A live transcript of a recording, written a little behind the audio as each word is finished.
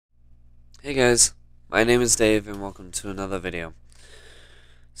Hey guys, my name is Dave and welcome to another video.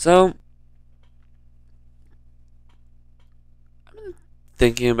 So, I'm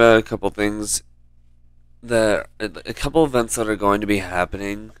thinking about a couple things a couple events that are going to be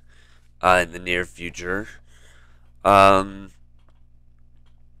happening in the near future. Um,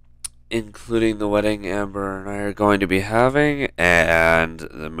 Including the wedding Amber and I are going to be having and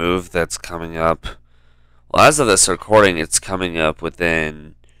the move that's coming up. Well, as of this recording, it's coming up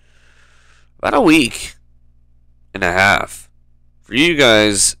within about a week and a half. For you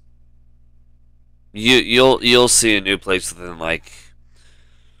guys, you'll see a new place within like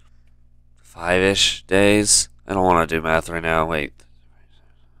 5-ish days. I don't want to do math right now. Wait.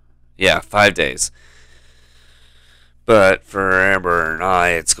 Yeah, 5 days. But for Amber and I,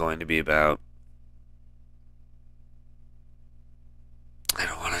 it's going to be about. I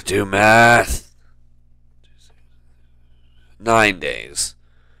don't want to do math. 9 days.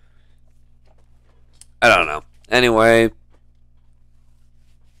 I don't know. Anyway.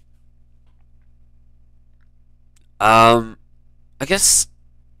 I guess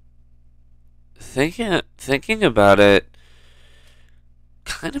thinking about it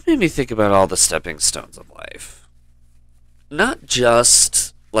kind of made me think about all the stepping stones of life. Not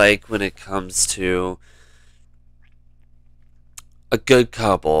just like when it comes to a good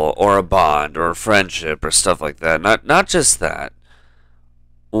couple or a bond or a friendship or stuff like that. Not just that.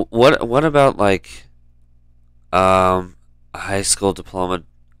 What about like a high school diploma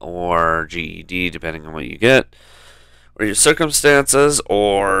or GED, depending on what you get, or your circumstances,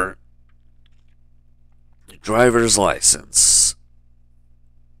 or driver's license,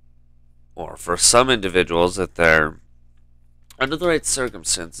 or for some individuals, if they're under the right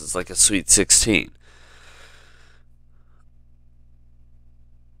circumstances, like a sweet 16,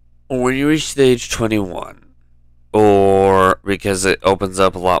 or when you reach the age 21, or because it opens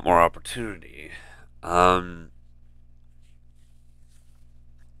up a lot more opportunity.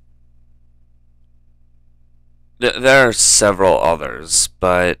 There are several others,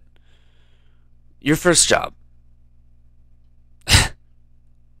 but your first job. That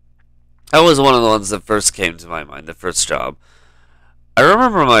was one of the ones that first came to my mind, the first job. I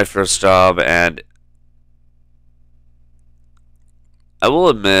remember my first job, and I will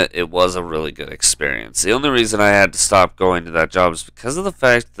admit it was a really good experience. The only reason I had to stop going to that job is because of the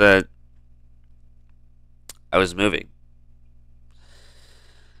fact that I was moving.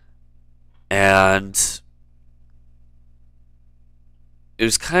 And it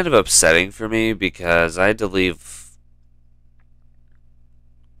was kind of upsetting for me because I had to leave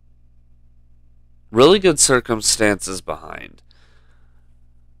really good circumstances behind.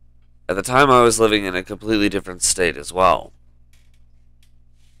 At the time, I was living in a completely different state as well.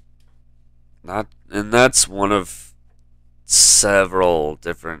 And that's one of several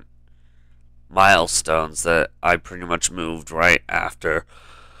different milestones that I pretty much moved right after.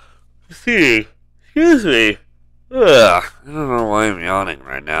 See, excuse me. Ugh, I don't know why I'm yawning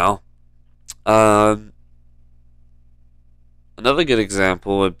right now. Another good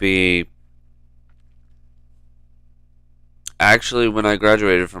example would be actually when I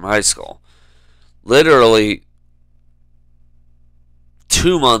graduated from high school. Literally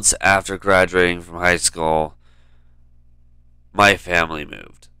 2 months after graduating from high school, my family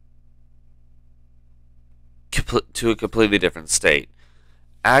moved to a completely different state.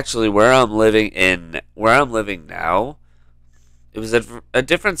 Actually, where I'm living now, it was a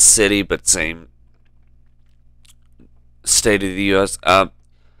different city, but same state of the U.S.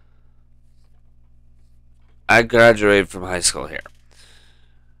 I graduated from high school here.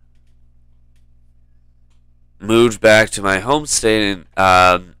 Moved back to my home state in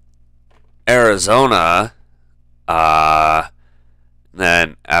Arizona.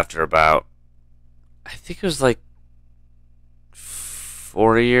 Then after about, I think it was like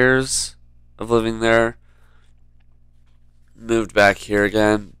 4 years of living there, moved back here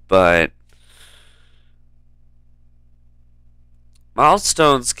again. But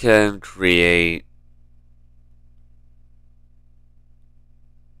milestones can create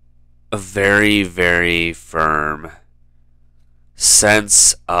a very, very firm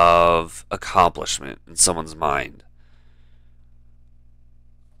sense of accomplishment in someone's mind.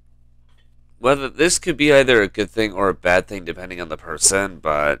 Whether this could be either a good thing or a bad thing depending on the person,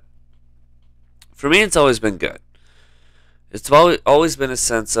 but for me it's always been good. It's always been a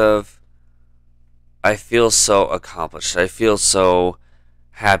sense of I feel so accomplished. I feel so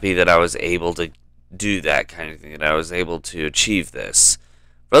happy that I was able to do that kind of thing, that I was able to achieve this.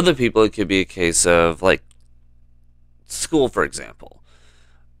 For other people, it could be a case of, like, school, for example.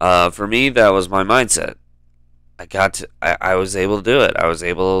 For me, that was my mindset. I was able to do it. I was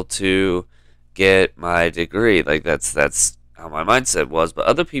able to get my degree. Like that's how my mindset was. But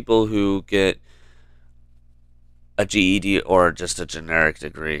other people who get a GED or just a generic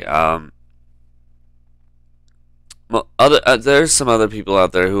degree, well, there's some other people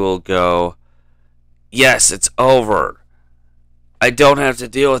out there who will go, yes, it's over. I don't have to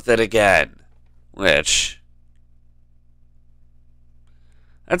deal with it again. Which,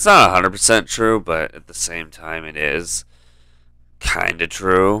 that's not 100% true, but at the same time it is kind of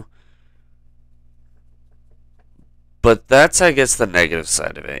true. But that's, I guess, the negative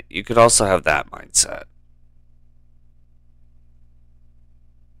side of it. You could also have that mindset.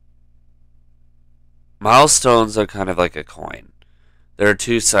 Milestones are kind of like a coin. There are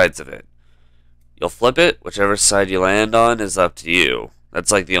two sides of it. You'll flip it, whichever side you land on is up to you.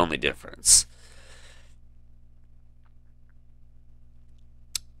 That's like the only difference.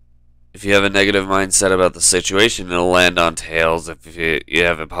 If you have a negative mindset about the situation, it'll land on tails. If you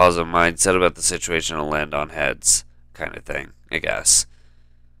have a positive mindset about the situation, it'll land on heads. Kind of thing, I guess.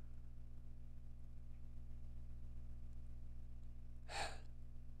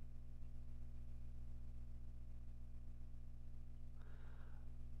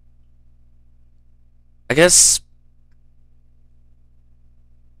 I guess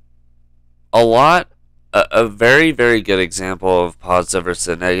a very, very good example of positive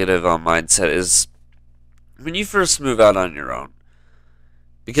versus negative on mindset is when you first move out on your own.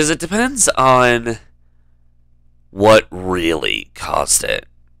 Because it depends on what really caused it.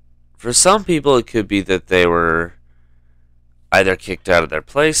 For some people, it could be that they were either kicked out of their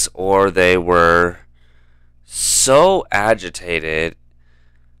place or they were so agitated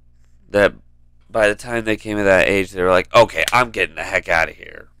that by the time they came to that age, they were like, okay, I'm getting the heck out of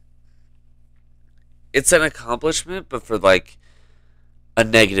here. It's an accomplishment, but for like a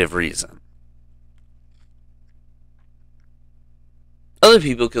negative reason. Other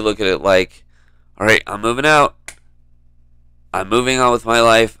people could look at it like, alright, I'm moving out. I'm moving on with my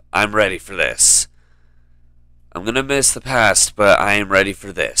life. I'm ready for this. I'm going to miss the past, but I am ready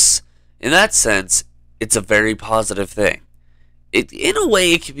for this. In that sense, it's a very positive thing. In a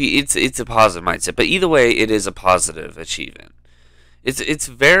way, it could be. It's a positive mindset, but either way, it is a positive achievement. It's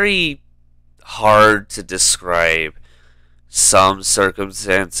very hard to describe some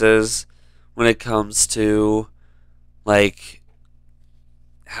circumstances when it comes to like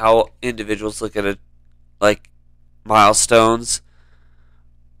how individuals look at it, like milestones,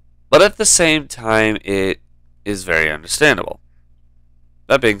 but at the same time, it is very understandable.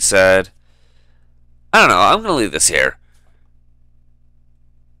 That being said, I don't know. I'm going to leave this here.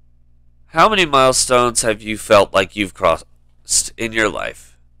 How many milestones have you felt like you've crossed in your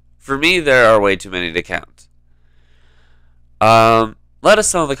life? For me, there are way too many to count. Let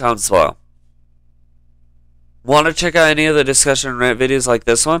us know in the comments below. Want to check out any other discussion and rant videos like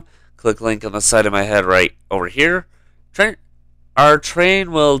this one? Click link on the side of my head right over here. Our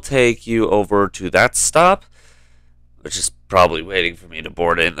train will take you over to that stop, which is probably waiting for me to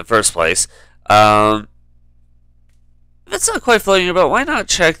board it in the first place. If it's not quite floating about, why not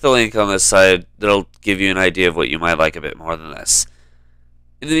check the link on this side? That'll give you an idea of what you might like a bit more than this.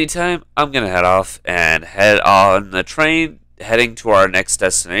 In the meantime, I'm going to head off and head on the train, heading to our next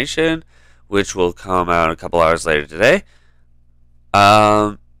destination, which will come out a couple hours later today.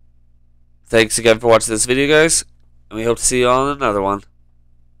 Thanks again for watching this video, guys, and we hope to see you all in another one.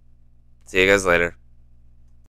 See you guys later.